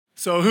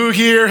So who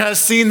here has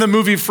seen the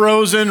movie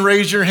Frozen?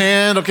 Raise your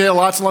hand. Okay,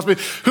 lots and lots of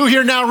people. Who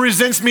here now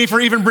resents me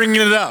for even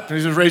bringing it up?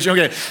 Raise your,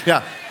 okay,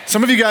 yeah.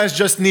 Some of you guys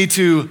just need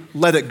to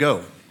let it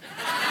go.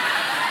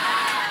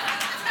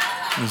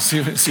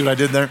 See what I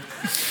did there?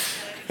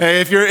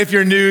 Hey, if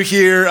you're new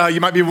here, you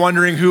might be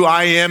wondering who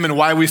I am and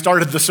why we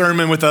started the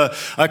sermon with a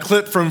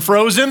clip from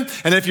Frozen.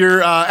 And if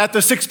you're at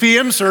the 6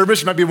 p.m.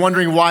 service, you might be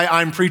wondering why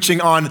I'm preaching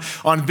on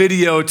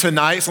video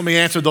tonight. So let me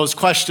answer those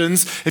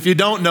questions. If you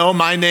don't know,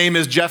 my name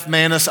is Jeff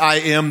Manis. I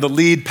am the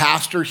lead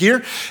pastor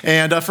here.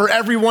 And for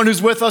everyone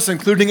who's with us,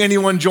 including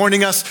anyone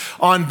joining us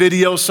on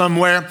video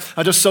somewhere,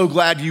 I'm just so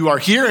glad you are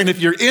here. And if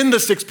you're in the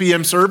 6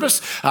 p.m.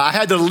 service, I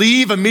had to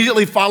leave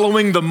immediately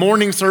following the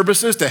morning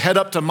services to head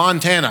up to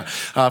Montana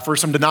for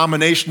some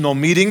denominational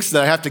meetings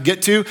that I have to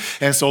get to.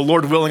 And so,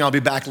 Lord willing, I'll be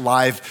back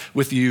live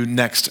with you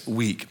next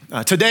week.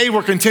 Today,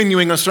 we're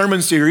continuing a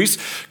sermon series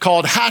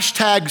called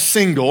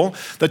 #Single.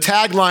 The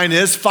tagline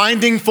is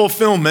Finding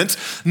Fulfillment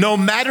No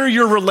Matter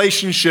Your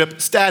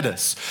Relationship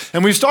Status.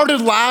 And we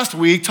started last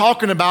week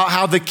talking about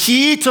how the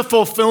key to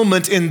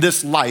fulfillment in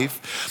this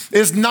life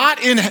is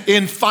not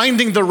in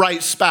finding the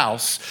right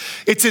spouse.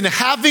 It's in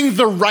having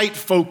the right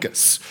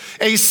focus.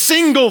 A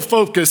single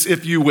focus,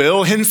 if you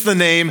will, hence the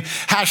name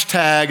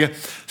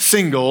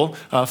 #Single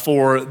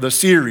for the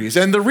series.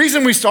 And the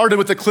reason we started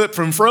with the clip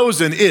from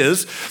Frozen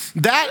is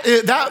that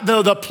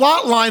the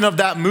plot line of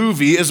that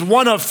movie is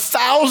one of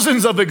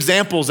thousands of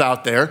examples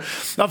out there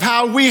of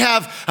how we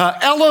have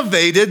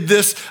elevated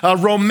this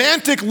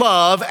romantic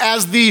love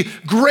as the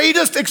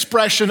greatest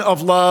expression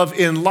of love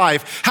in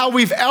life. How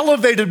we've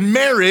elevated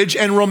marriage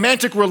and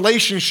romantic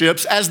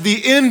relationships as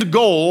the end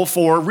goal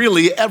for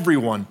really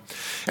everyone.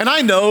 And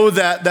I know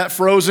that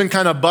Frozen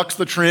kind of bucks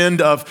the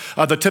trend of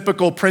the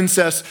typical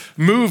princess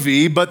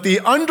movie, but the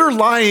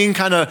underlying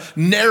kind of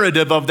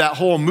narrative of that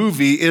whole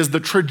movie is the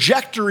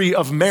trajectory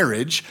of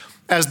marriage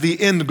as the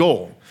end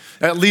goal,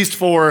 at least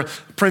for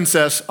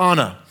Princess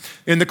Anna.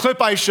 In the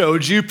clip I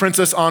showed you,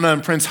 Princess Anna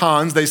and Prince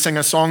Hans, they sang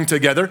a song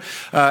together.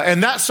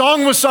 And that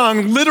song was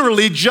sung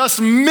literally just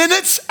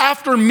minutes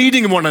after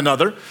meeting one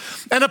another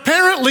and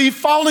apparently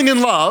falling in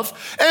love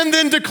and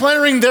then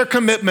declaring their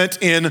commitment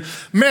in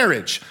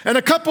marriage. And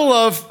a couple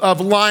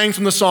of lines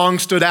from the song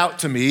stood out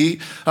to me.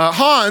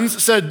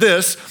 Hans said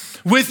this,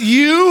 "With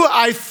you,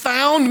 I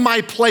found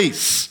my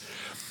place.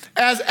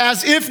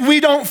 As if we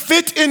don't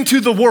fit into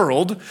the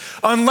world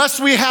unless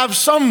we have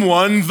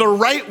someone, the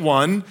right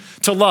one,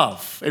 to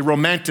love," a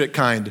romantic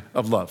kind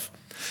of love.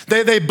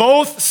 They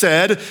both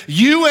said,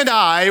 "You and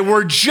I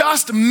were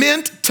just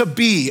meant to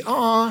be."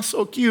 Aw,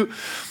 so cute.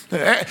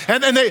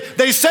 And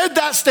they said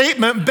that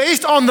statement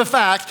based on the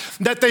fact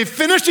that they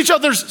finished each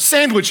other's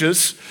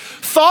sandwiches,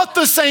 thought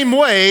the same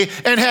way,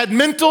 and had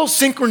mental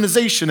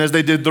synchronization as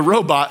they did the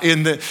robot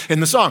in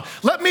the song.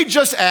 Let me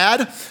just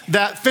add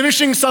that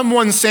finishing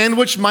someone's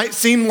sandwich might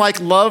seem like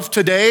love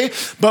today,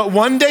 but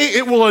one day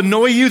it will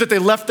annoy you that they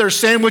left their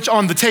sandwich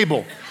on the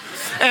table.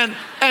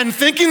 And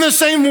thinking the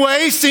same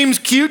way seems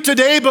cute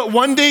today, but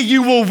one day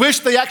you will wish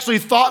they actually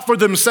thought for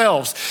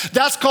themselves.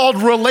 That's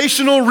called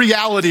relational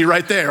reality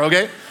right there,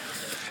 okay?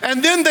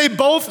 And then they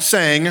both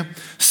sang,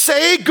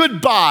 "Say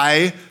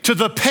goodbye to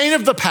the pain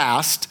of the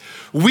past.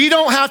 We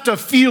don't have to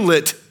feel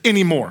it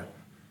anymore."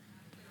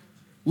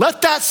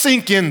 Let that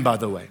sink in, by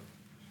the way.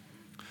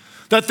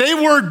 That they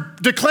were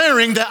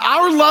declaring that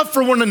our love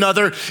for one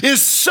another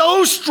is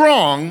so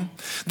strong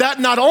that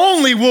not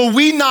only will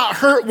we not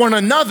hurt one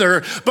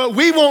another, but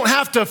we won't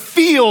have to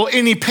feel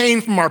any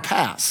pain from our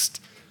past.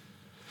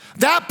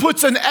 That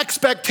puts an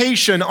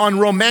expectation on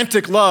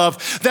romantic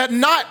love that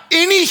not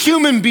any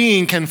human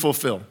being can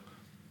fulfill.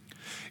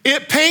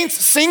 It paints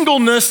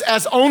singleness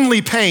as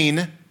only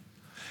pain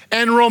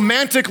and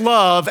romantic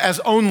love as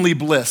only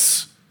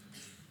bliss.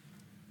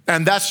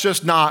 And that's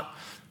just not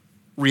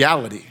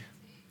reality.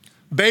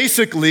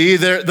 Basically,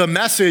 the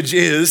message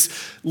is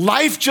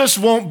life just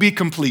won't be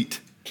complete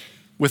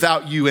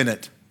without you in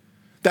it.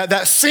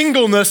 That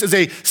singleness is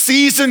a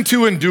season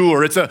to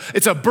endure. It's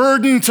a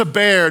burden to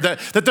bear,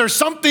 that there's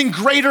something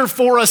greater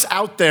for us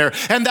out there.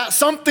 And that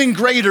something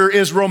greater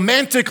is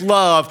romantic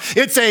love.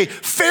 It's a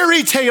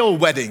fairy tale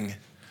wedding.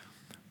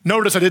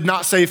 Notice I did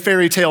not say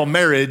fairy tale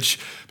marriage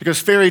because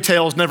fairy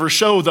tales never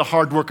show the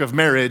hard work of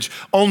marriage,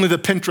 only the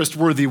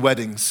Pinterest-worthy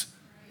weddings.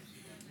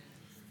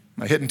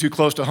 Am I hitting too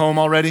close to home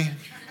already?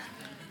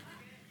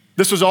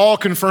 This was all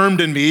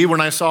confirmed in me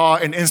when I saw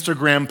an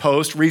Instagram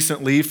post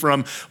recently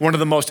from one of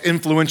the most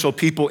influential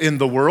people in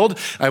the world.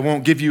 I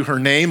won't give you her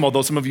name,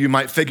 although some of you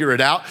might figure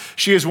it out.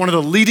 She is one of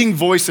the leading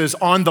voices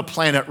on the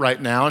planet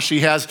right now.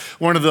 She has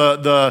one of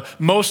the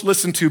most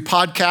listened to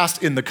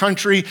podcasts in the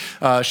country.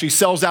 She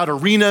sells out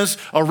arenas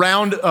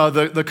around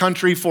the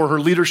country for her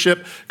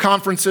leadership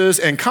conferences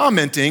and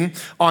commenting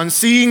on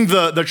seeing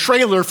the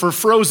trailer for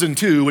Frozen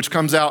 2, which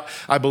comes out,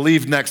 I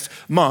believe, next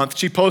month.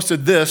 She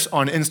posted this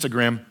on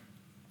Instagram.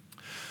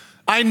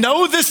 "I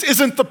know this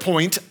isn't the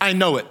point, I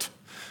know it.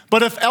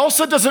 But if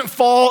Elsa doesn't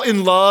fall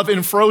in love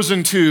in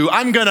Frozen 2,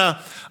 I'm gonna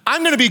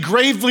be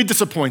gravely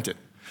disappointed.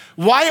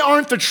 Why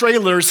aren't the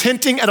trailers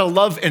hinting at a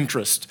love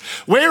interest?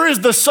 Where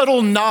is the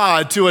subtle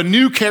nod to a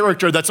new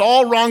character that's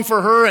all wrong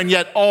for her and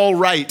yet all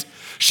right?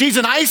 She's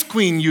an ice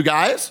queen, you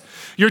guys.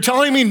 You're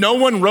telling me no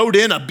one wrote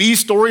in a B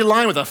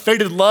storyline with a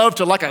faded love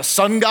to like a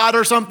sun god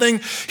or something?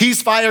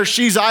 He's fire,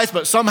 she's ice,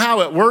 but somehow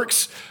it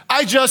works.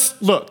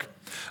 Look,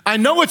 I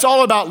know it's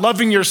all about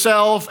loving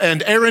yourself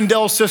and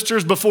Arendelle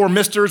sisters before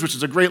misters, which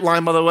is a great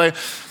line, by the way.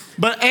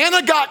 But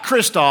Anna got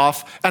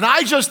Kristoff, and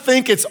I just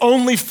think it's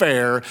only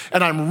fair,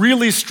 and I'm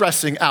really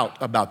stressing out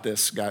about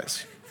this,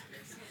 guys.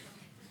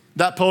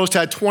 That post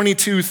had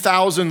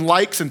 22,000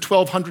 likes and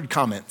 1,200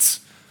 comments.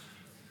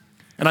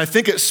 And I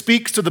think it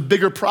speaks to the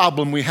bigger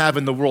problem we have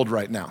in the world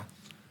right now.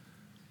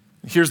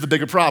 Here's the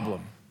bigger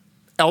problem.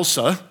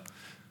 Elsa,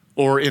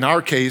 or in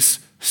our case,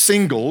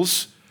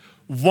 singles,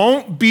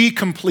 won't be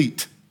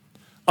complete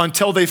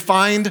until they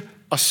find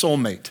a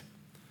soulmate.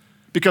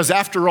 Because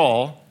after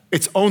all,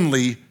 it's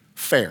only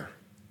fair.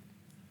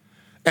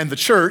 And the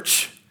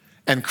church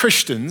and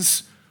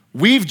Christians,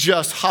 we've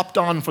just hopped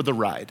on for the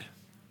ride.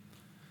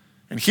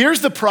 And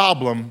here's the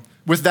problem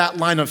with that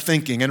line of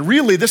thinking. And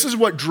really, this is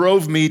what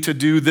drove me to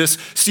do this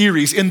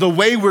series in the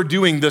way we're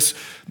doing this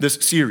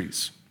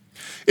series.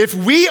 If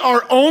we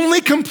are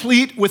only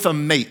complete with a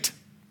mate,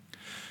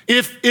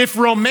 if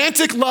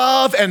romantic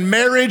love and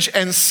marriage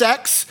and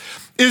sex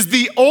is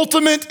the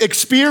ultimate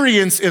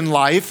experience in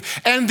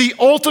life and the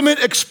ultimate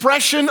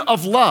expression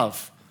of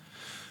love,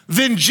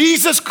 then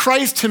Jesus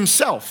Christ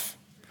himself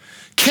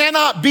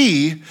cannot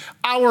be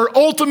our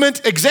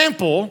ultimate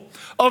example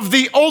of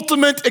the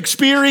ultimate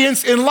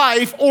experience in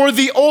life or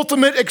the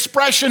ultimate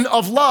expression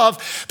of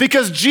love,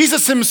 because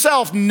Jesus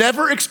himself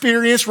never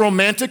experienced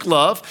romantic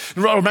love,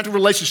 romantic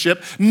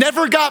relationship,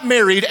 never got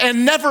married,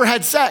 and never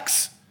had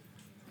sex.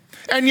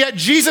 And yet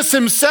Jesus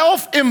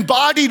himself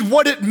embodied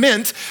what it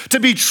meant to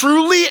be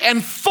truly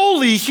and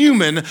fully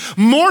human,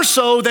 more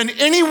so than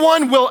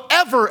anyone will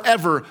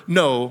ever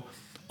know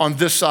on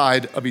this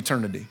side of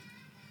eternity.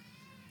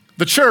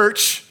 The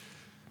church,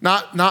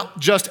 not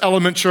just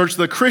Element Church,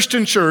 the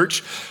Christian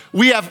church,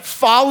 we have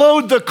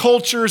followed the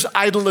culture's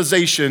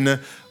idolization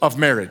of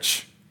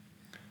marriage.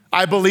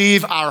 I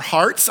believe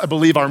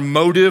our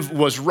motive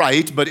was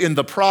right, but in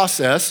the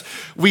process,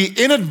 we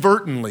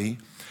inadvertently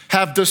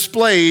have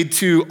displayed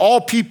to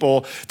all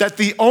people that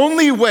the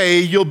only way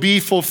you'll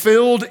be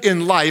fulfilled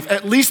in life,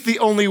 at least the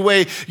only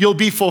way you'll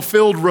be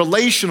fulfilled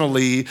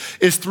relationally,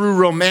 is through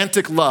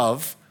romantic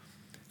love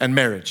and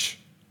marriage.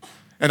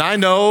 And I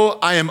know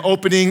I am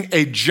opening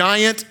a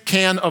giant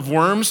can of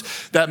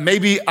worms that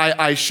maybe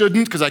I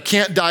shouldn't, because I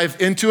can't dive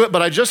into it,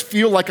 but I just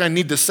feel like I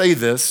need to say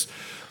this.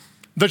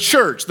 The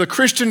church, the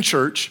Christian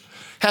church,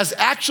 has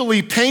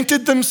actually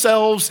painted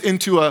themselves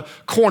into a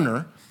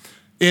corner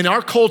in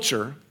our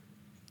culture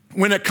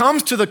when it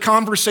comes to the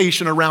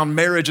conversation around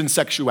marriage and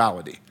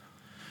sexuality.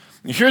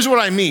 Here's what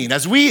I mean.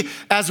 As we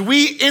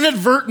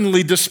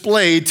inadvertently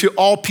displayed to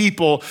all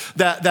people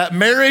that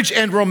marriage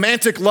and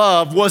romantic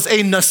love was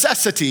a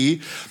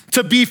necessity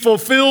to be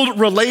fulfilled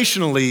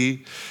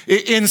relationally,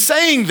 in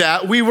saying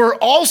that, we were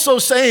also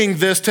saying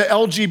this to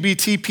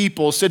LGBT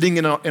people sitting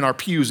in our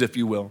pews, if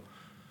you will.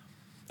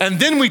 And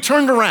then we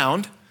turned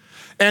around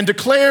and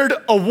declared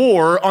a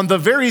war on the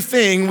very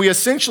thing we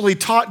essentially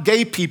taught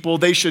gay people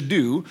they should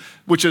do,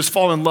 which is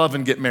fall in love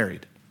and get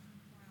married.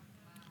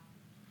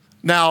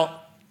 Now,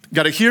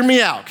 got to hear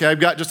me out, okay? I've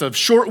got just a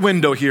short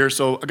window here,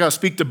 so I got to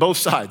speak to both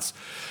sides.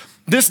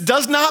 This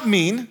does not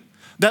mean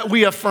that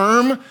we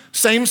affirm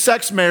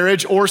same-sex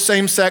marriage or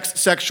same-sex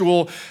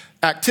sexual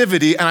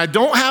activity, and I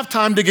don't have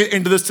time to get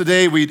into this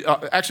today. We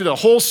actually did a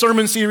whole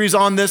sermon series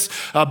on this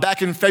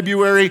back in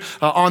February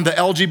on the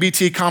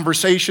LGBT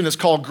conversation. It's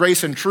called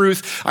Grace and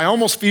Truth. I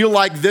almost feel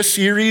like this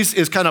series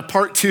is kind of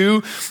part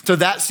 2 to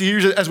that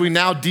series as we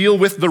now deal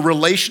with the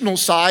relational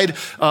side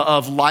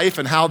of life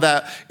and how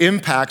that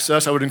impacts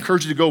us. I would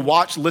encourage you to go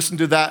listen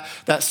to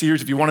that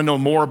series if you want to know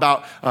more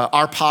about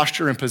our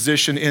posture and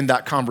position in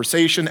that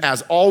conversation.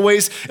 As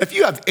always, if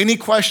you have any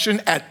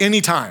question at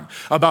any time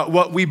about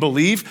what we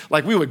believe,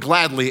 like we would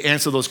gladly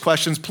answer those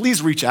questions.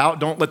 Please reach out.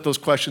 Don't let those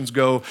questions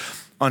go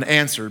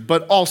unanswered.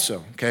 But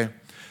also, okay,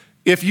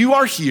 if you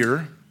are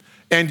here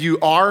and you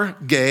are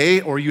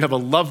gay or you have a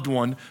loved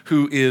one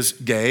who is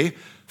gay,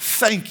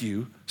 thank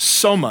you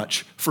so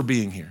much for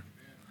being here.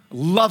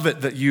 Love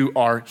it that you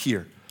are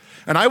here.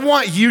 And I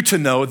want you to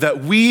know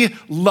that we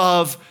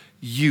love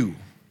you.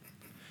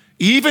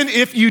 Even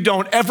if you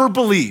don't ever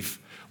believe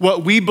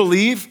what we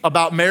believe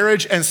about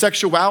marriage and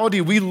sexuality,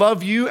 we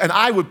love you, and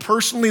I would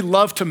personally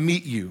love to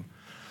meet you.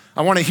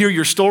 I want to hear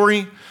your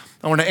story.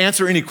 I want to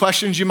answer any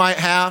questions you might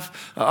have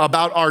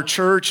about our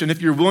church. And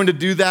if you're willing to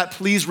do that,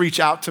 please reach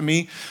out to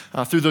me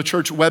through the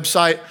church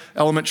website,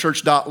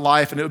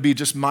 elementchurch.life, and it would be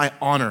just my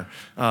honor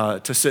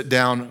to sit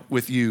down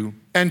with you.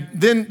 And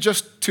then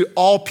just to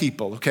all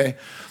people, okay,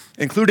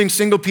 including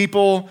single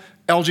people,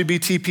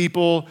 LGBT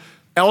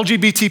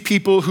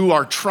people who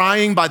are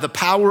trying by the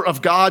power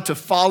of God to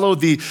follow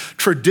the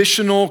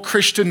traditional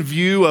Christian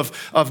view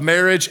of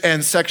marriage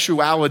and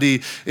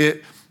sexuality.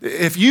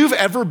 If you've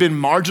ever been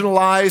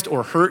marginalized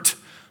or hurt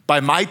by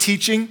my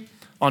teaching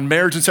on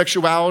marriage and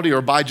sexuality or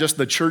by just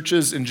the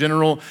church's in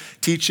general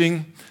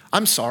teaching,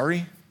 I'm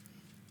sorry.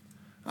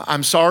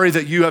 I'm sorry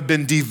that you have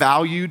been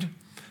devalued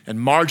and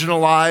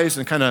marginalized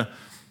and kind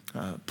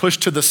of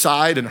pushed to the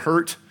side and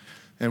hurt.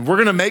 And we're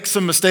going to make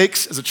some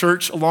mistakes as a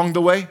church along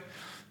the way.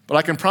 But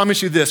I can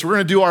promise you this, we're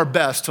going to do our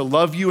best to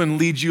love you and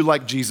lead you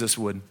like Jesus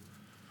would.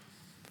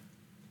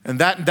 And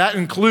that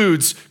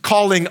includes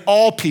calling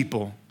all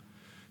people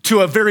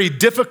to a very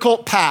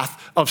difficult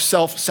path of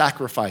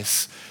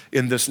self-sacrifice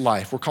in this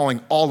life. We're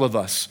calling all of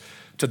us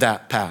to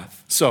that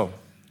path. So,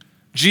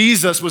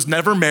 Jesus was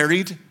never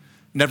married,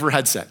 never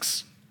had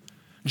sex.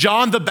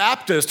 John the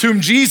Baptist,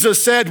 whom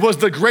Jesus said was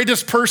the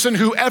greatest person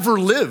who ever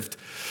lived,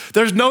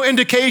 there's no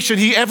indication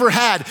he ever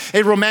had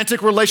a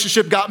romantic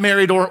relationship, got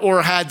married,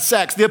 or had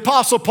sex. The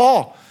Apostle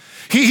Paul,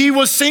 he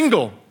was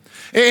single.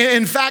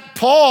 In fact,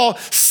 Paul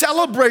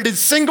celebrated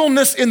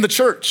singleness in the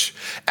church,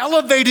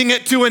 elevating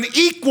it to an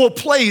equal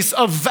place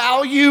of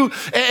value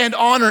and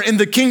honor in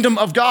the kingdom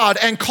of God,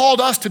 and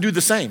called us to do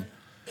the same.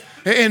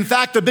 In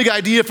fact, the big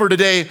idea for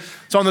today,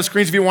 it's on the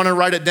screens if you want to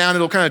write it down,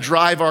 it'll kind of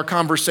drive our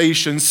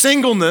conversation.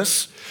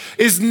 Singleness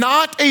is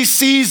not a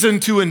season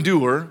to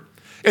endure,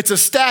 it's a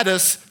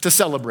status to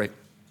celebrate.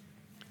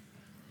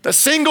 The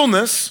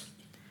singleness,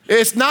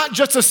 it's not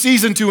just a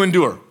season to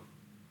endure.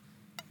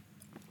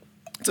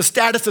 It's a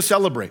status to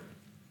celebrate.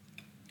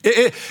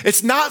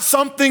 It's not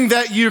something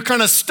that you're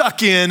kind of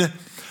stuck in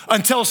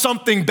until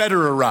something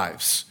better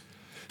arrives.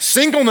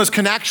 Singleness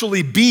can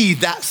actually be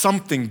that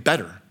something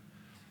better.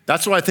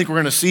 That's what I think we're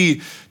going to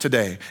see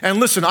today. And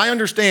listen, I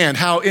understand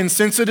how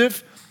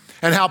insensitive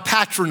and how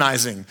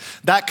patronizing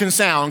that can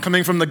sound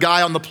coming from the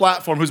guy on the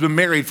platform who's been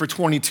married for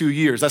 22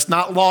 years. That's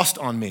not lost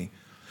on me.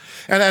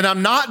 And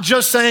I'm not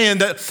just saying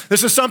that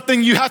this is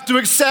something you have to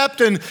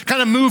accept and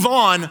kind of move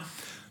on.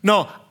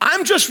 No,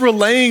 I'm just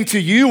relaying to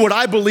you what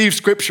I believe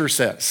Scripture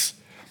says.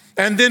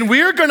 And then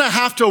we're going to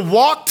have to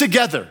walk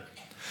together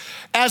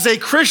as a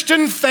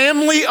Christian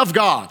family of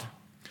God,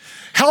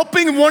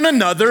 helping one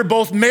another,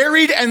 both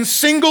married and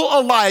single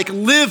alike,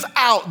 live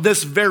out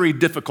this very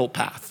difficult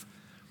path.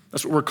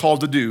 That's what we're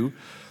called to do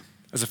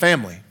as a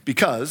family,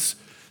 because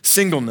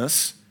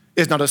singleness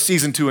is not a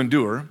season to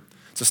endure,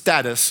 it's a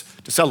status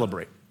to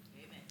celebrate.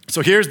 Amen.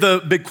 So here's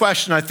the big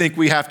question I think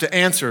we have to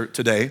answer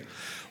today.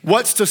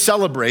 What's to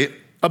celebrate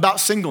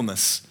about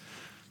singleness?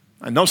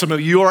 I know some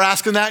of you are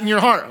asking that in your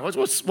heart.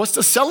 What's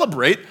to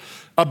celebrate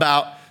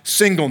about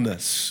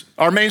singleness?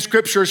 Our main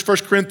scripture is 1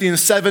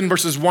 Corinthians 7,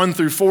 verses 1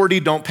 through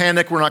 40. Don't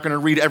panic. We're not going to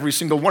read every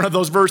single one of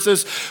those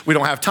verses. We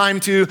don't have time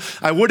to.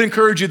 I would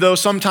encourage you, though,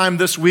 sometime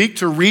this week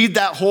to read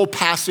that whole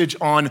passage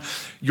on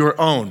your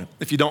own.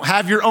 If you don't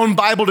have your own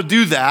Bible to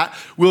do that,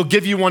 we'll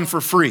give you one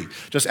for free.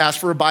 Just ask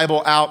for a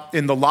Bible out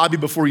in the lobby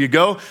before you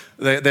go.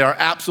 They are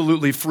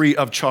absolutely free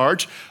of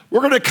charge.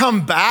 We're going to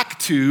come back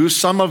to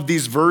some of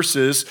these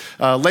verses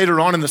later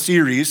on in the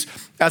series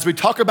as we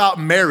talk about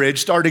marriage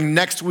starting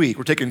next week.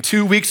 We're taking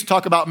 2 weeks to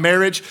talk about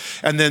marriage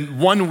and then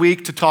 1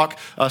 week to talk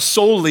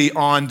solely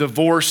on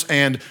divorce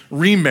and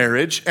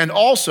remarriage. And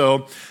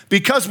also,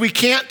 because we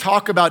can't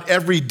talk about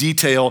every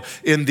detail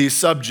in these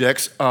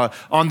subjects,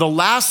 on the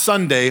last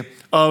Sunday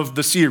of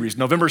the series,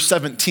 November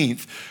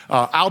 17th,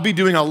 I'll be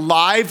doing a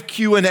live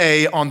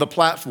Q&A on the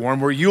platform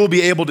where you will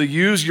be able to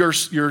use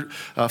your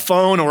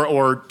phone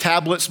or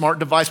tablet, smart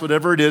device,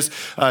 whatever it is,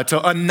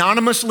 to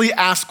anonymously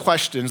ask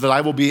questions that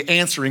I will be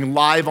answering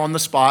live on the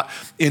spot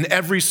in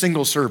every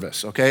single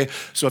service, okay?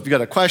 So if you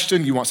got a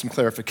question, you want some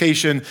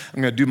clarification,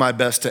 I'm gonna do my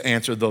best to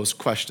answer those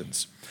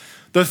questions.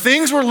 The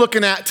things we're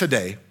looking at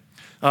today,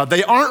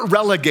 they aren't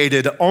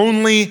relegated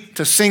only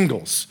to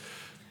singles.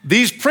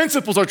 These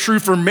principles are true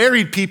for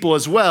married people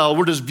as well.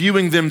 We're just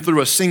viewing them through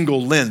a single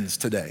lens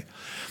today.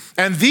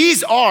 And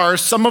these are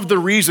some of the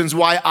reasons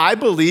why I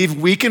believe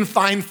we can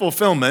find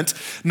fulfillment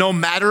no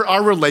matter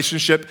our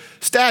relationship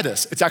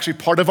status. It's actually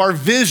part of our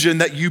vision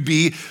that you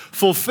be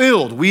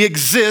fulfilled. We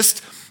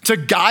exist to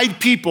guide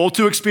people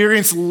to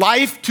experience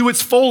life to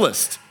its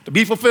fullest, to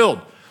be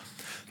fulfilled,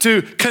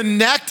 to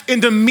connect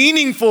into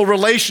meaningful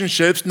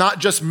relationships, not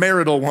just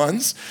marital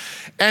ones,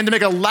 and to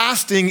make a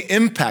lasting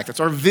impact.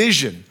 That's our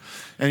vision.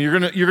 And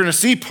you're gonna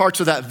see parts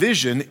of that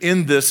vision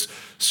in this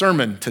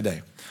sermon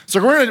today.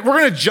 So we're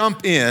gonna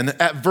jump in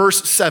at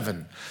verse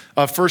 7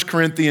 of 1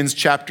 Corinthians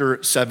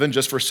chapter 7,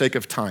 just for sake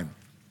of time.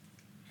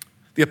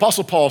 The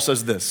Apostle Paul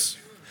says this,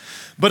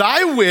 "But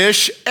I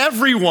wish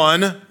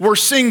everyone were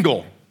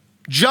single,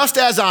 just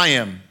as I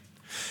am.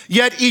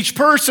 Yet each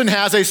person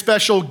has a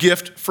special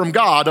gift from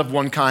God of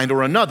one kind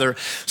or another.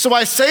 So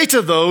I say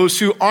to those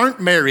who aren't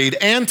married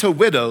and to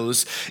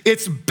widows,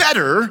 it's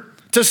better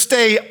to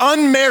stay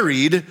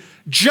unmarried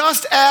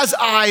just as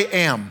I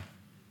am."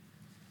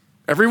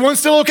 Everyone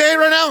still okay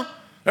right now?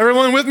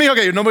 Everyone with me?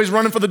 Okay, nobody's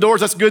running for the doors.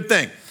 That's a good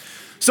thing.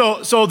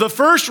 So the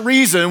first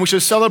reason we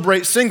should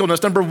celebrate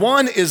singleness, number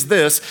one, is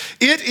this: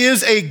 it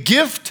is a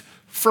gift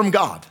from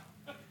God.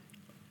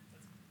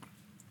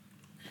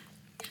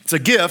 It's a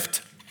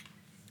gift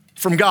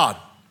from God.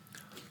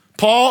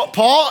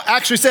 Paul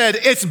actually said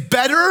it's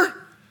better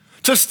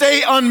to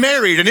stay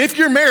unmarried. And if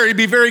you're married,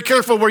 be very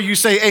careful where you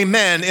say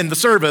amen in the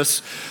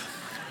service.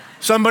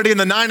 Somebody in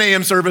the 9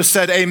 a.m. service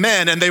said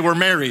amen and they were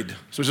married,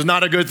 which is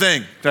not a good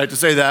thing, right, to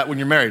say that when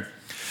you're married.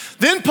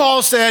 Then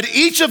Paul said,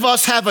 each of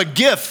us have a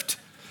gift,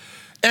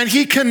 and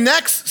he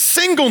connects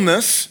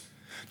singleness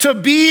to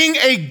being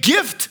a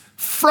gift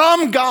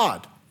from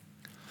God.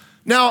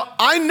 Now,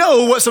 I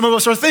know what some of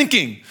us are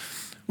thinking.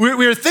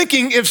 We're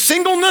thinking, if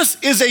singleness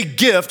is a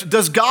gift,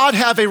 does God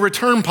have a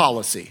return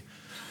policy?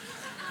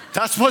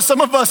 That's what some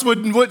of us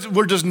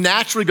we're just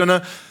naturally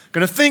gonna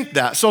think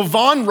that. So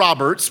Vaughn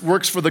Roberts,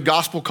 works for the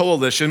Gospel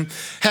Coalition,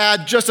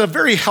 had just a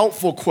very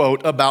helpful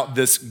quote about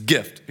this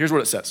gift. Here's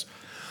what it says.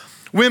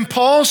 When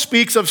Paul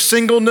speaks of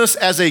singleness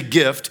as a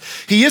gift,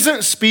 he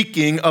isn't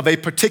speaking of a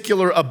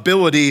particular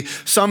ability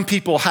some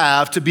people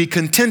have to be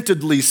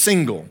contentedly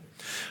single.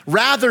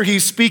 Rather,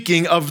 he's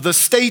speaking of the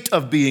state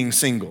of being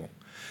single.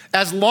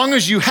 As long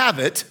as you have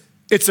it,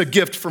 it's a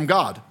gift from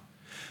God.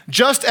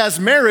 Just as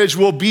marriage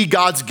will be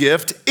God's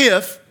gift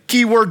if,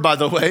 key word by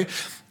the way,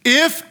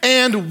 if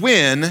and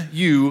when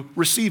you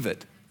receive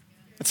it.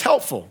 It's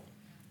helpful.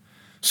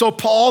 So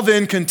Paul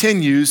then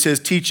continues his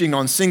teaching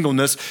on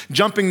singleness,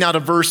 jumping now to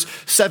verse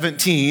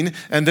 17,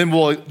 and then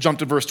we'll jump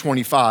to verse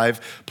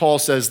 25. Paul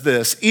says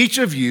this, each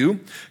of you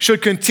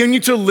should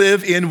continue to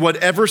live in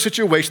whatever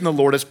situation the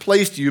Lord has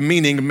placed you,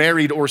 meaning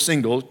married or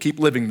single, keep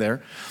living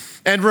there,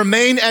 and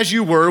remain as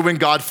you were when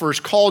God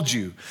first called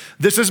you.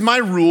 This is my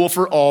rule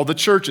for all the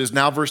churches.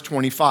 Now verse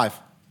 25.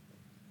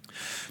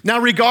 Now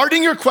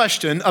regarding your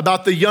question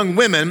about the young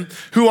women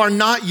who are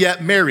not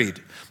yet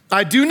married,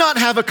 I do not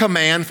have a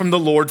command from the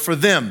Lord for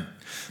them,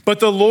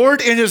 but the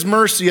Lord in his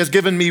mercy has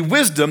given me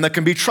wisdom that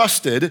can be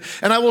trusted,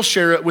 and I will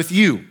share it with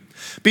you.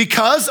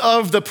 Because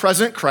of the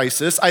present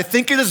crisis, I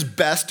think it is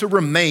best to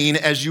remain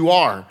as you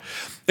are.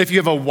 If you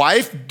have a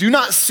wife, do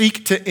not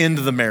seek to end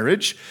the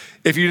marriage.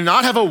 If you do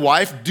not have a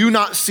wife, do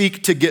not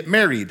seek to get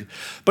married.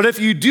 But if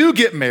you do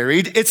get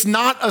married, it's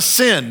not a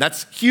sin.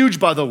 That's huge,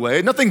 by the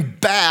way. Nothing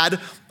bad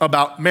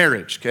about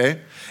marriage, okay?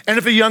 And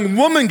if a young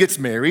woman gets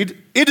married,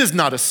 it is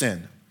not a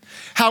sin.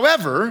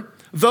 However,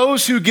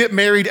 those who get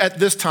married at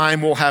this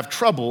time will have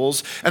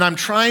troubles, and I'm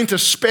trying to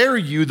spare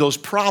you those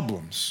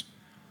problems.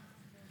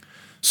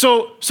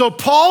 So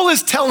Paul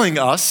is telling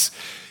us,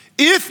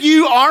 if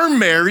you are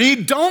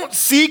married, don't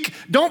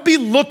be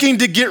looking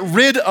to get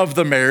rid of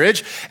the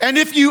marriage. And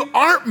if you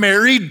aren't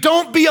married,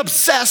 don't be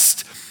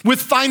obsessed with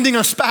finding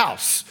a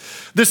spouse.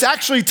 This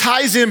actually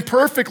ties in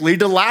perfectly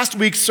to last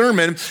week's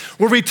sermon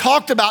where we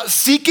talked about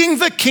seeking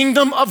the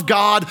kingdom of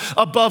God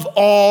above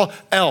all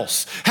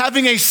else,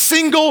 having a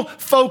single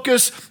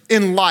focus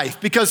in life.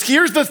 Because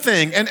here's the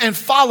thing, and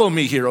follow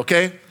me here,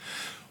 okay?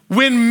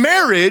 When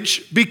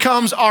marriage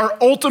becomes our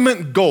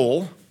ultimate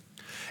goal,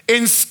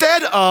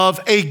 instead of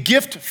a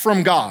gift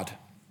from God,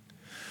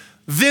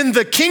 then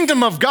the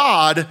kingdom of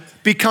God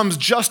becomes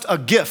just a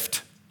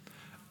gift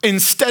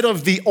instead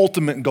of the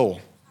ultimate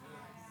goal.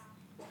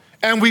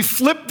 And we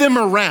flip them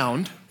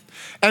around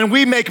and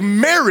we make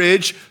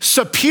marriage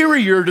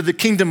superior to the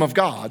kingdom of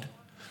God,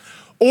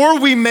 or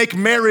we make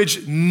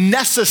marriage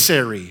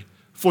necessary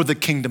for the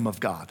kingdom of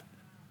God.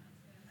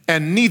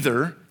 And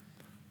neither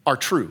are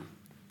true.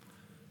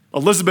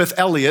 Elisabeth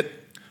Elliot,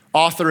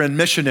 author and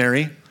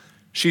missionary,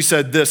 she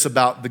said this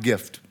about the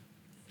gift.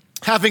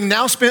 Having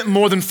now spent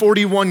more than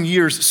 41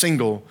 years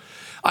single,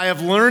 I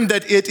have learned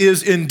that it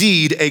is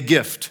indeed a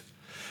gift.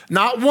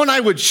 Not one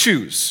I would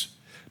choose,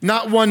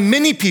 not one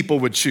many people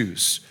would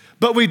choose,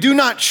 but we do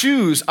not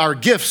choose our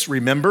gifts,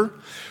 remember?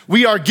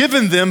 We are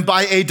given them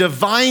by a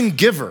divine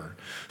giver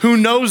who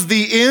knows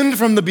the end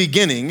from the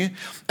beginning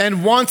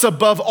and wants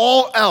above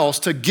all else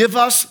to give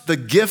us the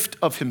gift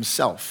of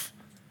himself.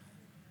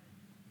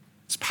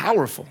 It's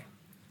powerful.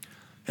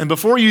 And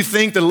before you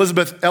think that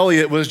Elisabeth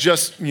Elliot was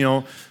just,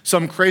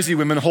 some crazy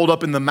woman holed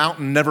up in the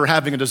mountain, never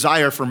having a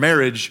desire for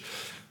marriage,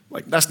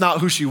 that's not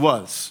who she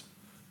was.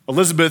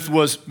 Elizabeth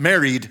was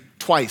married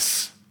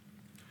twice.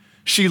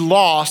 She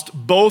lost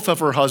both of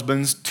her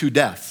husbands to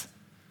death.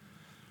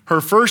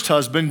 Her first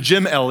husband,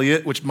 Jim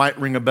Elliot, which might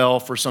ring a bell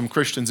for some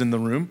Christians in the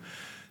room,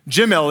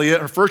 Jim Elliot,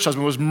 her first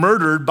husband, was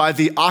murdered by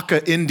the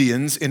Auca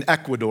Indians in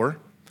Ecuador,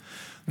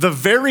 the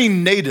very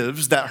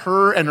natives that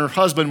her and her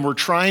husband were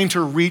trying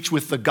to reach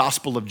with the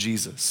gospel of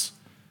Jesus.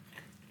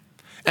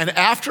 And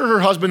after her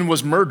husband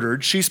was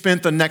murdered, she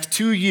spent the next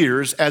 2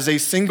 years as a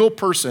single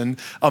person,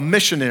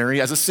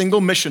 as a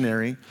single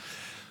missionary,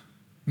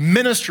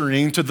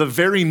 ministering to the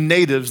very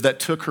natives that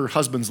took her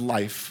husband's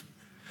life,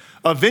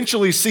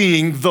 eventually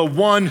seeing the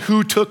one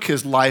who took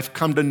his life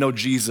come to know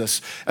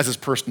Jesus as his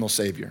personal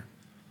savior.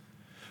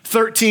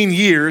 13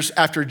 years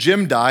after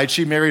Jim died,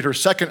 she married her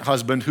second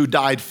husband, who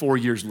died 4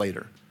 years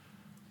later.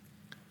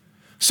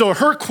 So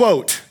her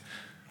quote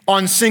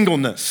on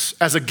singleness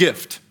as a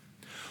gift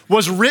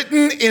was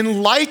written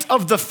in light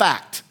of the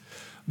fact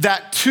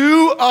that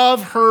 2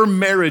 of her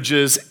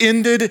marriages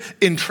ended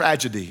in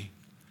tragedy.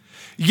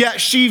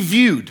 Yet she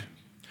viewed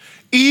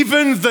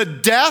even the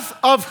death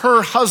of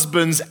her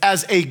husbands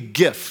as a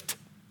gift.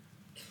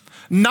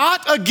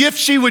 Not a gift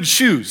she would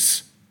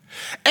choose,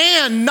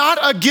 and not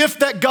a gift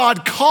that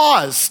God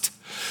caused,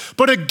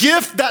 but a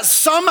gift that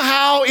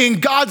somehow in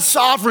God's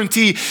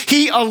sovereignty,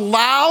 he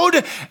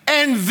allowed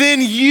and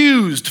then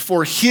used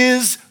for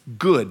his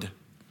good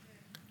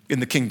in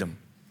the kingdom.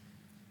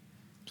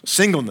 So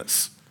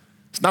singleness,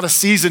 it's not a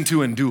season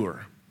to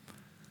endure.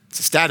 It's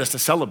a status to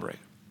celebrate.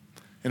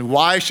 And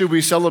why should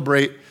we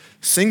celebrate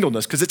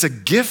singleness? Because it's a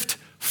gift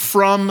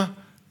from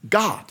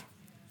God.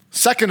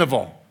 Second of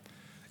all,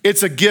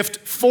 it's a gift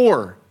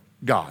for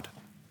God.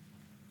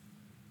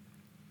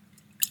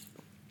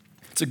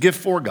 It's a gift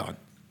for God.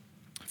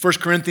 1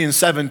 Corinthians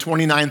 7,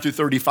 29 through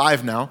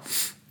 35 now,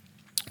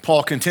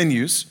 Paul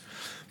continues,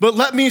 "But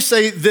let me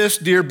say this,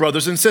 dear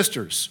brothers and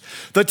sisters,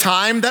 the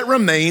time that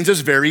remains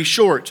is very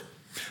short.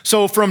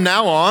 So from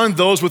now on,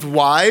 those with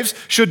wives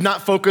should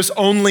not focus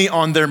only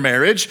on their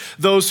marriage.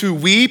 Those who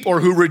weep or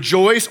who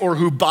rejoice or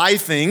who buy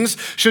things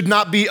should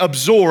not be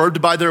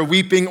absorbed by their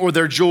weeping or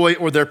their joy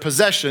or their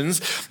possessions.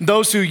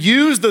 Those who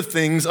use the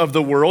things of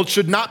the world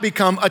should not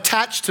become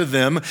attached to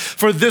them,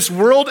 for this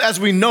world as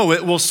we know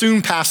it will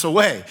soon pass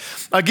away."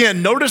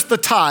 Again, notice the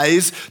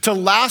ties to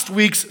last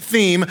week's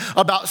theme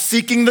about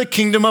seeking the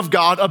kingdom of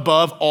God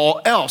above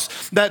all else.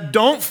 That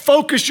don't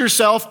focus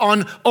yourself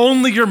on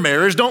only your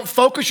marriage. Don't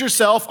focus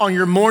yourself on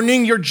your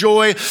mourning, your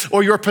joy,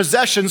 or your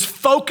possessions.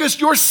 Focus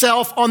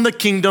yourself on the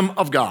kingdom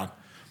of God.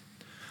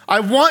 I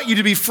want you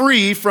to be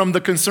free from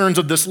the concerns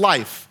of this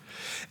life.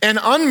 An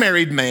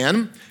unmarried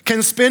man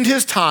can spend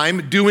his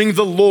time doing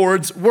the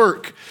Lord's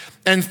work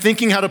and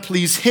thinking how to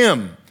please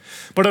him.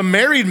 But a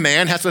married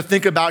man has to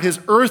think about his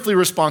earthly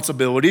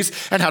responsibilities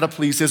and how to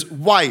please his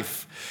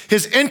wife.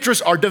 His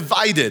interests are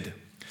divided.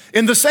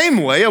 In the same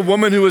way, a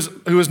woman who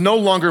is no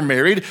longer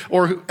married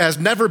or who has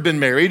never been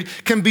married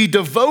can be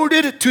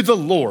devoted to the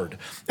Lord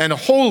and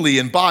holy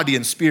in body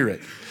and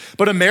spirit.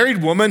 But a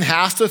married woman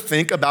has to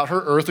think about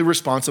her earthly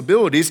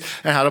responsibilities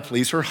and how to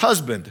please her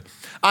husband.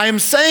 I am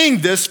saying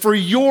this for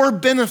your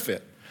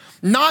benefit,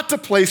 not to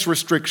place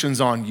restrictions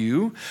on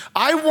you.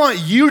 I want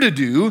you to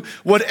do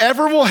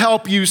whatever will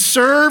help you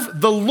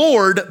serve the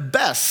Lord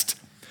best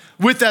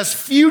with as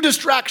few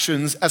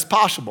distractions as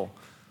possible.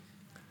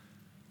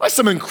 That's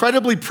some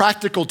incredibly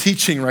practical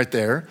teaching right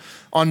there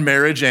on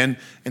marriage and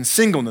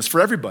singleness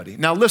for everybody.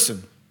 Now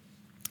listen,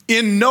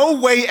 in no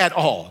way at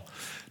all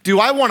do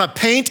I want to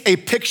paint a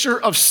picture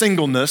of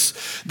singleness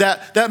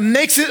that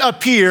makes it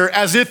appear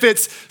as if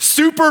it's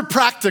super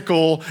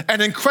practical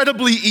and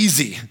incredibly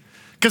easy,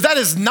 because that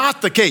is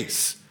not the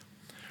case,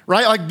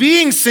 right? Like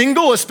being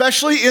single,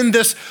 especially in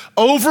this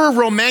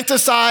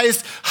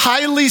over-romanticized,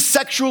 highly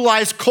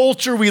sexualized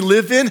culture we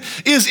live in,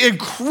 is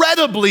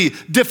incredibly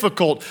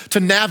difficult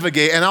to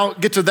navigate, and I'll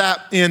get to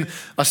that in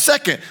a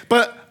second.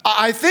 But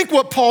I think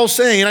what Paul's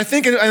saying, and I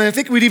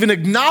think we'd even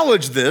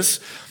acknowledge this,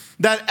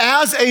 that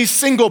as a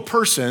single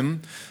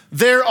person,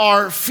 there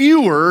are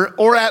fewer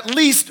or at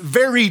least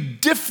very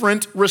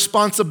different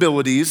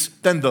responsibilities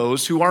than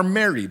those who are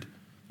married.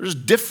 They're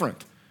just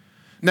different.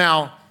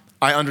 Now,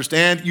 I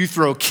understand you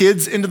throw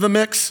kids into the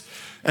mix,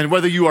 and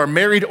whether you are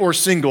married or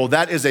single,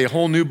 that is a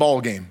whole new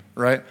ball game,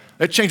 right?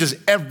 It changes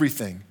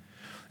everything.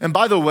 And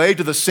by the way,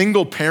 to the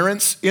single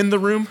parents in the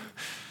room,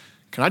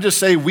 can I just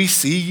say we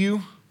see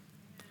you,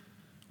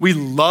 we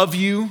love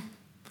you,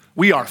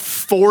 we are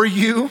for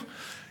you,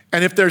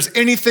 and if there's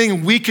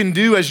anything we can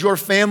do as your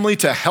family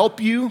to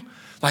help you,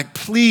 like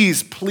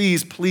please,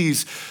 please,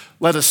 please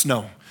let us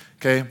know,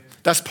 okay?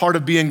 That's part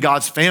of being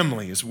God's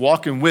family, is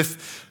walking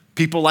with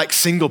people like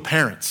single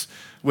parents,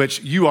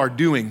 which you are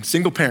doing.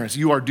 Single parents,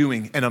 you are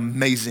doing an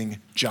amazing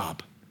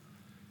job.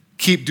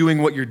 Keep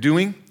doing what you're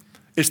doing.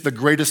 It's the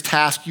greatest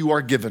task you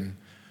are given,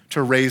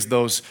 to raise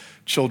those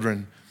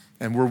children,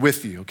 and we're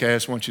with you, okay? I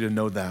just want you to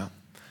know that.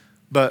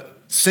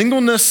 But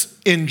singleness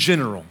in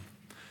general,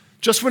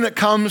 just when it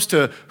comes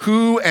to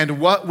who and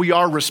what we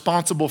are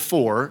responsible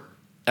for,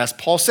 as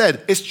Paul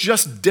said, it's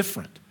just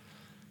different.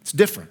 It's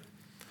different.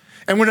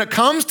 And when it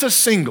comes to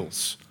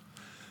singles,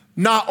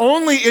 not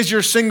only is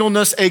your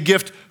singleness a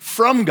gift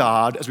from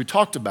God, as we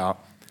talked about,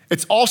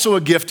 it's also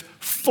a gift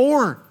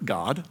for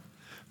God,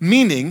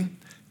 meaning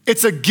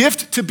it's a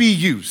gift to be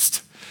used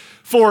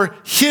for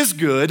his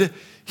good,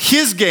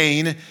 his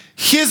gain,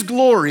 his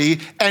glory,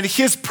 and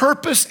his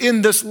purpose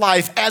in this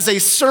life as a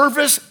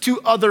service to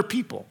other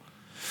people.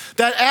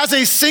 That as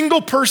a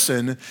single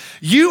person,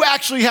 you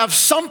actually have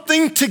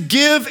something to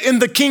give in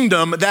the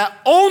kingdom that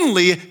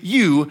only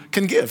you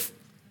can give.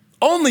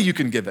 Only you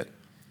can give it.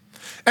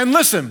 And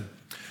listen,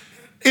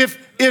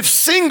 if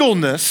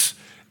singleness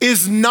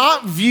is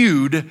not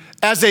viewed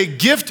as a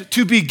gift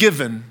to be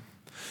given,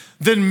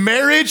 then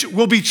marriage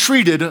will be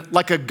treated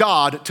like a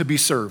god to be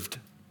served.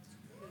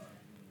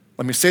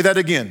 Let me say that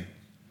again.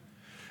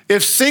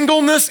 If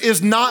singleness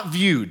is not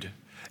viewed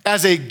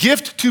as a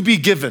gift to be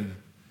given,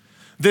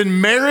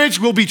 then marriage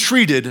will be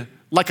treated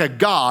like a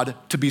god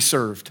to be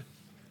served.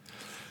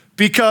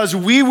 Because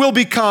we will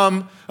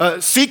become,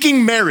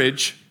 seeking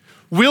marriage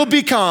will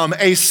become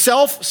a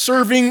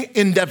self-serving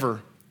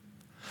endeavor,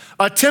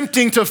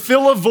 attempting to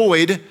fill a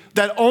void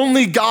that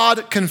only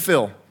God can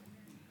fill.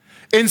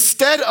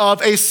 instead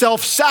of a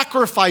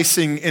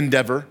self-sacrificing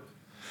endeavor,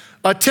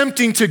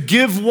 attempting to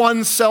give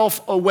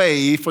oneself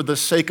away for the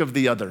sake of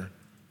the other,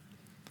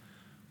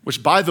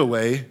 which, by the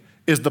way,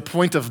 is the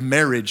point of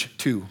marriage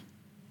too,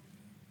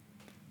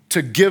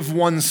 to give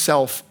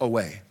oneself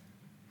away.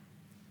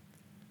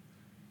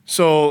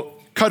 So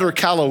Cutter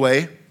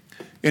Calloway,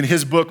 in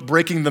his book,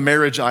 Breaking the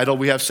Marriage Idol,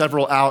 we have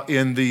several out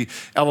in the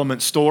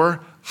Element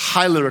store.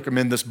 Highly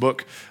recommend this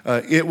book.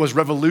 It was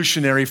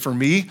revolutionary for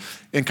me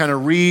in kind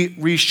of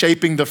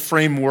reshaping the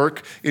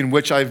framework in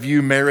which I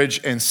view marriage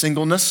and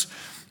singleness.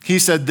 He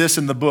said this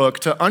in the book: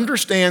 to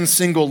understand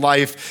single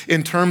life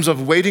in terms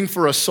of waiting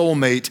for a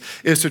soulmate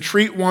is to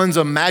treat one's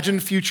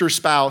imagined future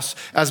spouse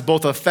as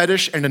both a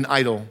fetish and an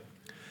idol.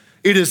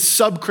 It is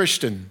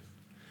sub-Christian.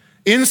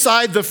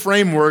 Inside the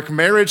framework,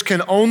 marriage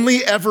can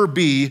only ever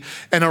be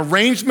an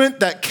arrangement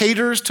that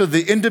caters to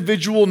the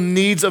individual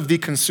needs of the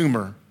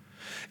consumer.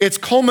 Its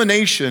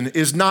culmination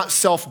is not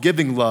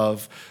self-giving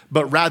love,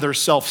 but rather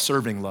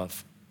self-serving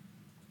love.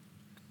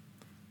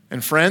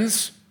 And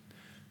friends,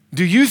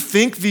 do you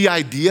think the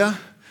idea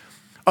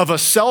of a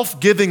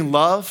self-giving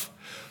love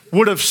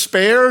would have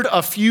spared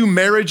a few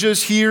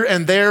marriages here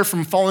and there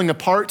from falling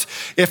apart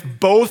if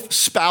both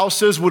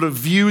spouses would have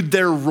viewed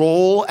their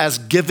role as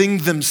giving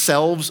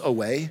themselves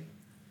away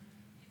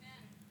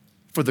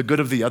for the good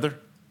of the other?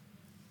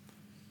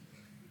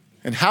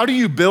 And how do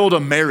you build a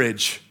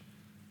marriage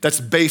that's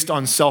based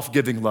on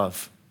self-giving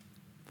love?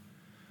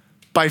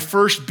 By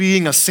first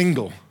being a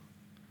single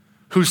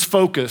who's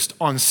focused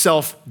on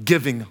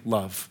self-giving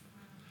love,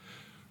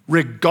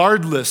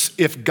 regardless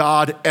if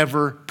God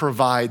ever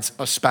provides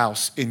a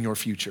spouse in your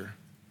future.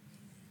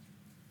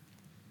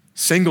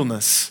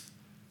 Singleness,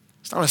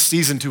 it's not a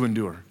season to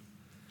endure.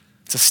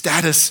 It's a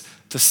status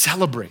to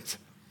celebrate.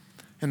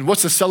 And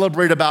what's to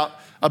celebrate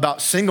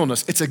about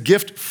singleness? It's a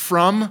gift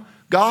from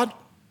God.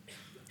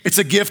 It's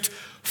a gift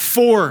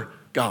for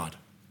God.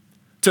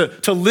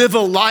 To live a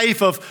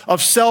life of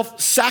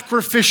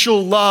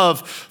self-sacrificial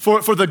love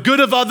for the good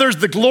of others,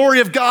 the glory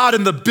of God,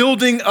 and the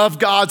building of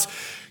God's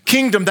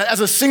kingdom, that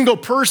as a single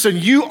person,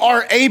 you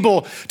are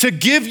able to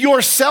give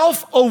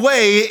yourself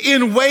away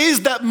in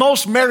ways that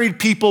most married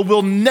people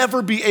will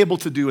never be able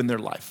to do in their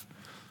life,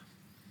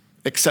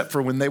 except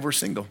for when they were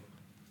single.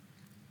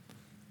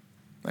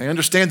 I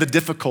understand the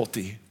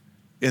difficulty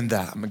in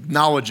that. I'm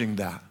acknowledging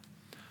that.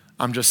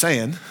 I'm just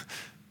saying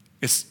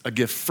it's a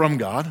gift from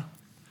God.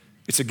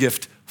 It's a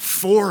gift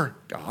for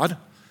God.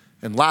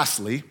 And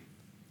lastly,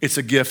 it's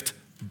a gift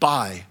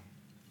by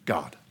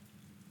God.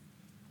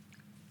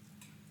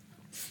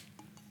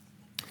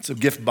 It's a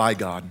gift by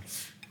God.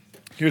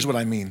 Here's what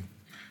I mean.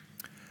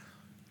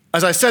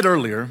 As I said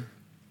earlier,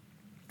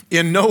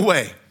 in no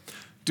way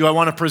do I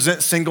want to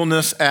present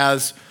singleness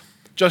as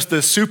just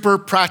this super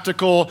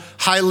practical,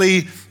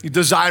 highly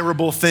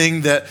desirable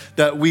thing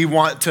that we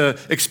want to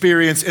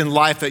experience in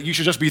life that you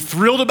should just be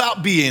thrilled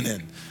about being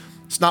in.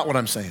 It's not what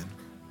I'm saying.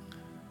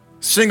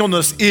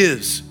 Singleness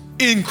is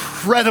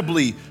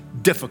incredibly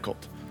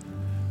difficult,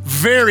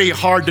 very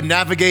hard to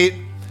navigate,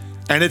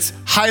 and it's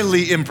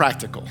highly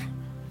impractical.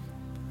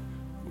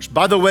 Which,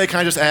 by the way, can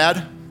I just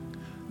add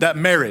that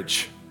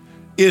marriage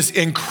is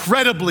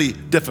incredibly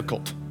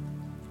difficult,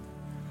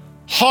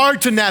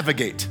 hard to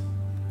navigate,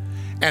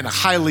 and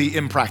highly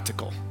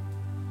impractical.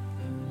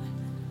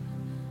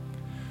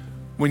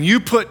 When you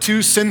put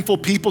two sinful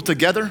people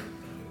together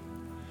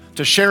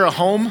to share a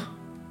home,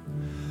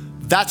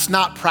 that's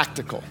not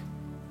practical.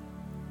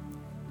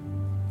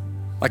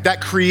 Like,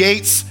 that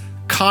creates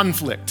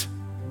conflict.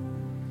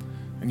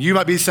 And you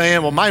might be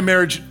saying, well, my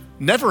marriage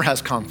never has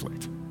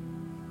conflict.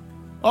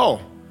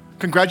 Oh,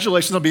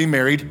 congratulations on being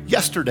married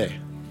yesterday.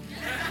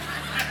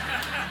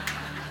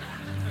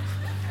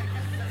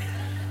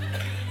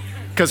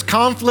 Because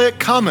conflict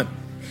coming.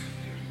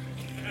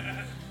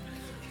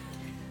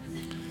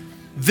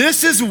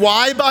 This is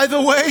why, by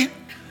the way,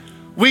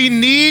 we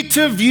need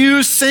to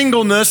view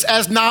singleness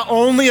as not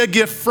only a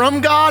gift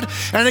from God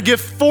and a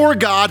gift for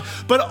God,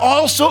 but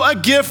also a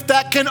gift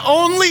that can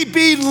only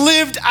be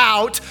lived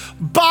out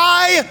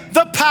by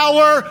the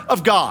power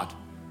of God.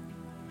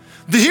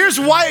 Here's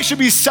why it should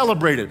be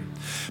celebrated.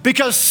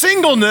 Because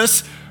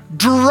singleness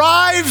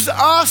drives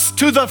us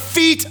to the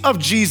feet of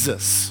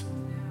Jesus,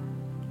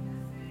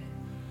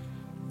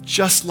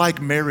 just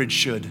like marriage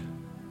should.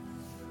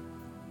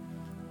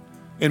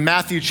 In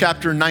Matthew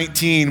chapter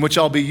 19, which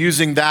I'll be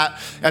using that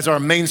as our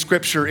main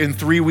scripture in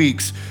 3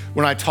 weeks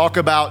when I talk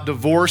about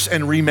divorce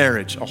and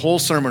remarriage, a whole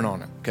sermon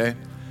on it, okay?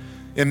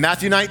 In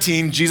Matthew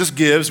 19, Jesus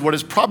gives what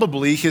is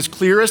probably his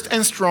clearest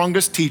and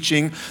strongest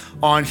teaching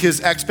on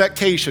his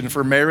expectation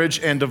for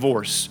marriage and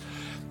divorce.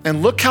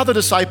 And look how the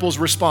disciples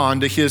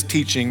respond to his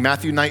teaching,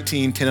 Matthew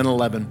 19, 10 and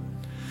 11.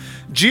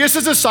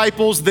 Jesus'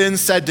 disciples then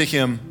said to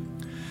him,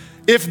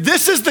 if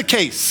this is the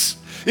case,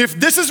 if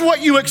this is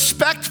what you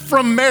expect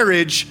from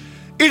marriage,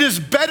 it is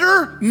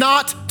better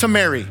not to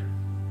marry.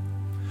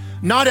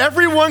 Not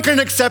everyone can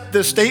accept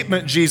this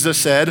statement, Jesus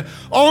said.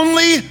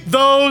 Only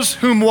those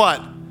whom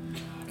what?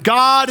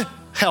 God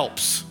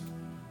helps.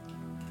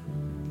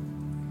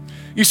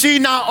 You see,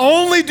 not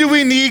only do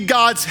we need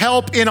God's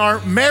help in our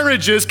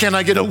marriages, can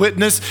I get a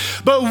witness,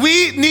 but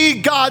we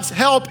need God's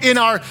help in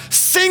our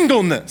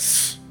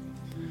singleness.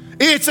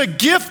 It's a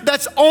gift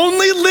that's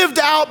only lived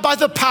out by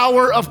the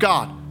power of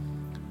God.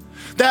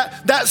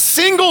 That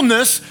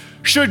singleness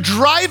should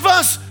drive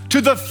us to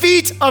the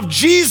feet of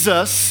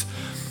Jesus,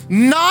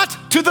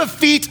 not to the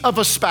feet of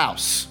a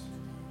spouse.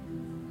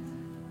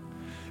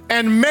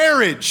 And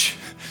marriage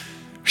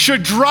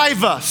should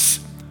drive us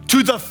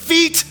to the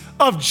feet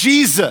of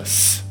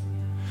Jesus,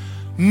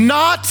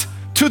 not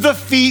to the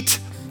feet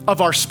of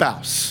our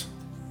spouse.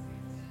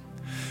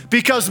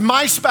 Because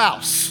my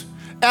spouse,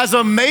 as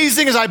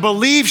amazing as I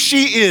believe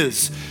she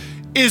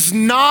is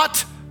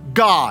not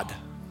God.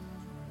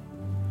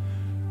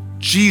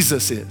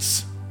 Jesus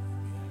is.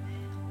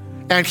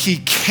 And he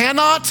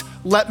cannot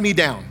let me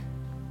down.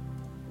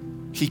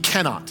 He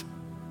cannot.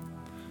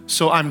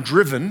 So I'm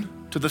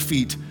driven to the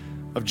feet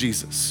of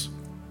Jesus.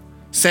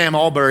 Sam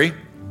Albury,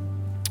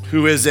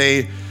 who is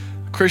a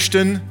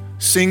Christian,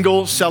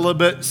 single,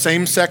 celibate,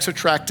 same-sex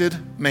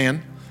attracted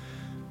man,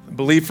 I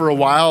believe for a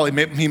while,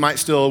 he might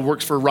still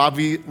works for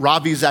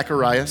Ravi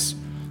Zacharias.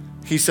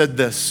 He said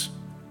this: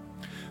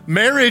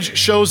 marriage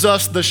shows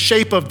us the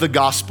shape of the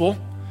gospel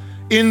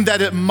in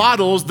that it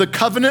models the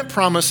covenant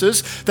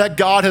promises that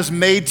God has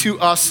made to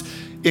us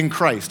in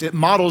Christ. It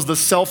models the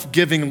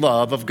self-giving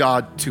love of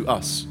God to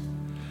us.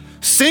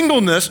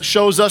 Singleness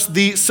shows us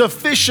the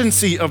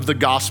sufficiency of the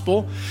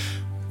gospel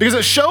because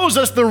it shows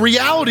us the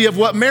reality of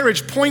what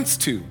marriage points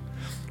to,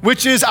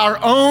 which is our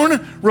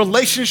own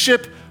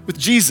relationship with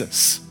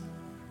Jesus.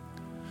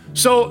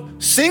 So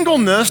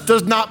singleness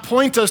does not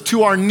point us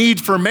to our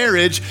need for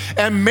marriage,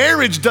 and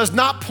marriage does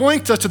not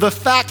point us to the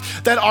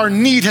fact that our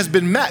need has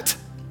been met.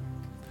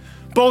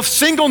 Both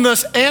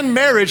singleness and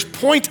marriage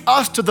point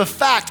us to the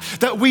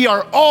fact that we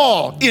are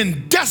all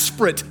in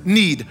desperate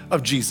need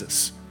of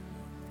Jesus.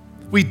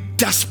 We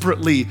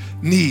desperately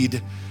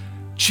need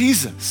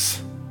Jesus.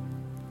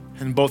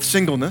 And both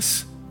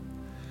singleness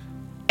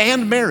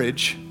and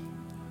marriage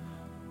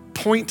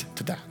point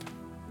to that.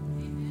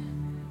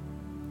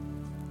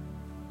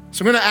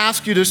 So I'm going to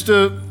ask you just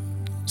to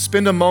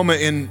spend a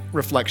moment in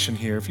reflection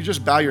here. If you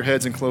just bow your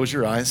heads and close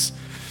your eyes.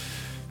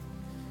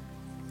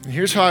 And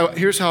here's how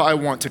I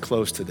want to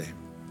close today.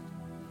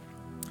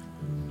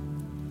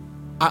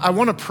 I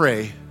want to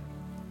pray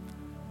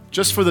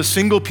just for the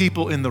single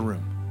people in the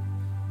room.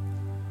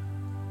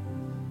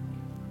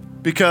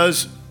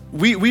 Because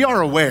we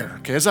are aware,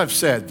 okay, as I've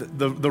said,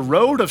 the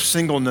road of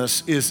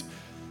singleness it's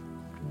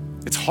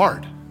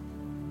hard.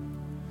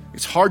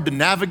 It's hard to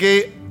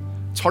navigate.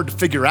 It's hard to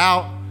figure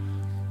out.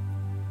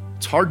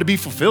 It's hard to be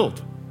fulfilled.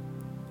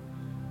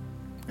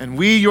 And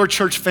we, your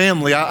church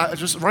family, I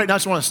just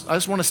want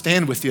to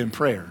stand with you in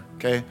prayer,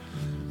 okay?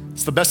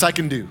 It's the best I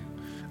can do.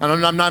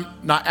 And I'm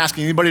not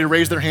asking anybody to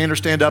raise their hand or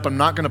stand up. I'm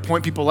not going to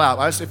point people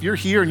out. If you're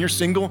here and you're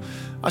single,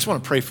 I just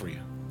want to pray for you.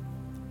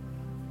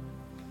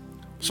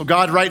 So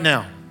God, right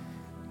now,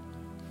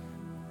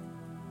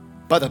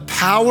 by the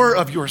power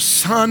of your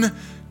Son,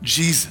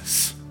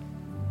 Jesus,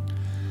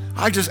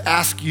 I just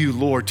ask you,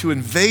 Lord, to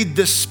invade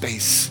this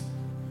space.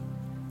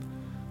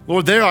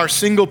 Lord, there are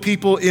single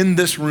people in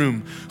this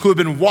room who have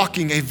been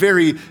walking a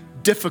very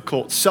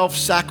difficult,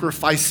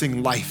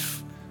 self-sacrificing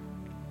life.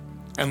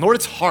 And Lord,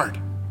 it's hard.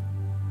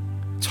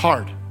 It's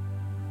hard.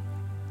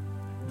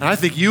 And I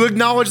think you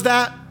acknowledge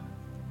that.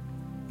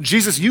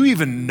 Jesus, you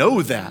even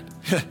know that.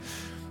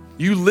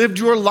 You lived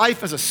your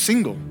life as a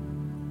single.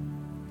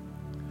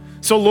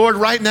 So Lord,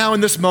 right now in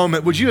this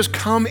moment, would you just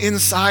come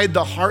inside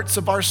the hearts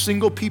of our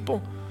single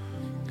people?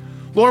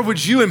 Lord,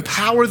 would you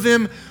empower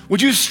them?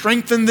 Would you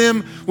strengthen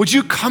them? Would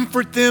you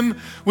comfort them?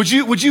 Would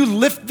you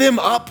lift them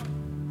up?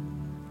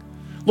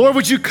 Lord,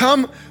 would you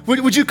come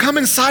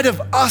inside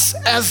of us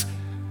as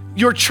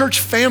your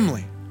church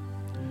family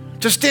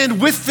to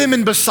stand with them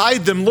and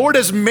beside them? Lord,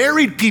 as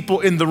married people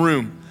in the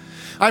room,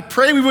 I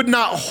pray we would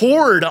not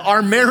hoard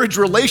our marriage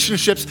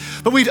relationships,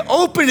 but we'd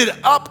open it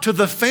up to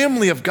the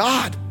family of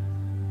God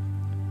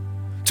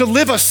to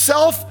live a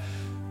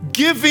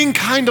self-giving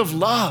kind of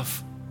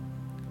love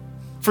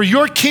for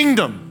your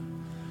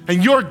kingdom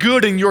and your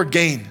good and your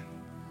gain.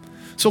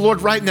 So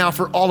Lord, right now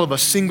for all of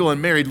us, single and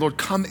married, Lord,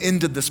 come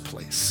into this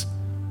place.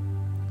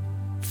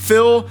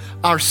 Fill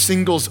our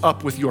singles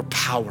up with your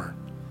power.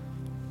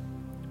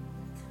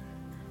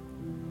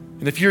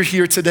 And if you're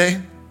here today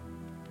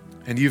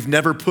and you've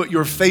never put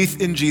your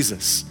faith in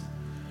Jesus,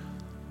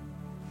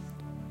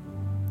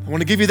 I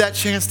want to give you that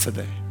chance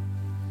today.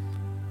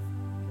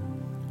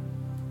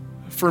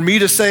 For me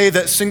to say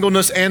that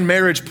singleness and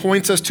marriage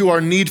points us to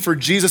our need for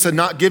Jesus and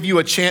not give you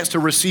a chance to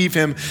receive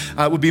him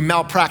would be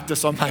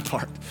malpractice on my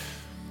part.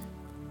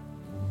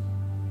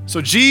 So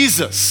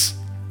Jesus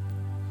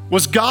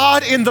was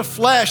God in the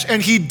flesh,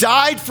 and he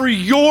died for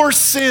your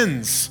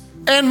sins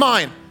and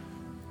mine.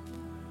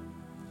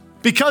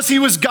 Because he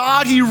was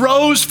God, he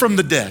rose from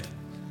the dead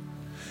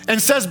and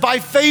says, by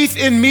faith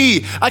in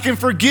me, I can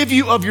forgive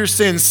you of your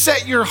sins,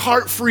 set your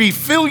heart free,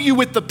 fill you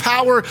with the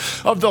power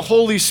of the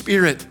Holy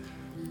Spirit.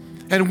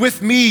 And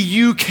with me,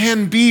 you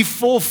can be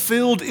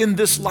fulfilled in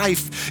this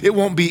life. It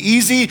won't be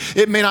easy.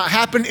 It may not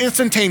happen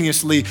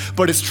instantaneously,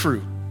 but it's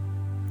true.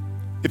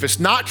 If it's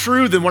not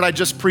true, then what I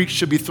just preached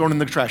should be thrown in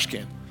the trash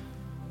can.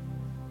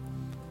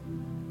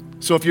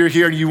 So if you're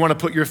here and you want to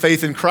put your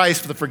faith in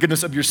Christ for the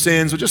forgiveness of your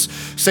sins, well, just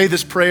say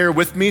this prayer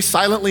with me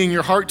silently in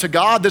your heart to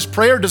God. This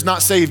prayer does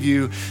not save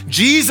you.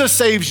 Jesus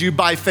saves you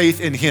by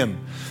faith in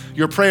him.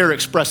 Your prayer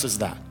expresses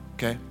that,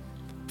 okay?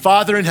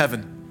 Father in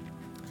heaven,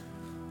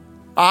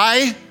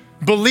 I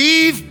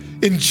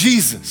believe in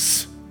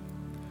Jesus.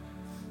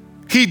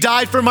 He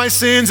died for my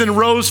sins and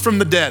rose from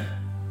the dead.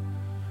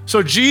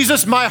 So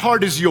Jesus, my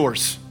heart is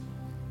yours.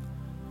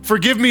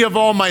 Forgive me of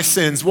all my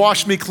sins.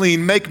 Wash me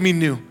clean. Make me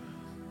new.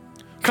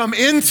 Come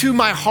into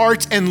my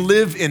heart and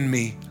live in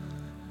me.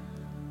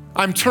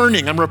 I'm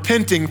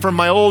repenting from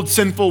my old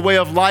sinful way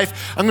of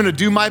life. I'm gonna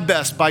do my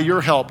best by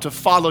your help to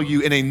follow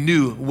you in a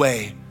new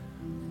way.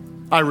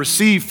 I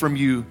receive from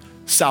you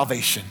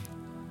salvation.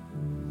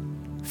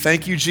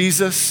 Thank you,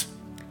 Jesus,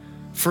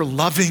 for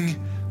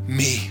loving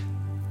me.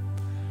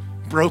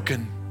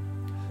 Broken,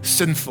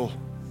 sinful,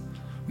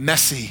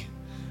 messy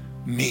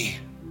me.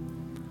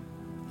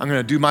 I'm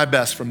gonna do my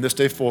best from this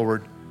day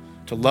forward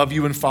to love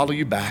you and follow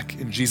you back.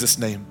 In Jesus'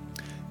 name,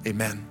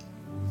 amen.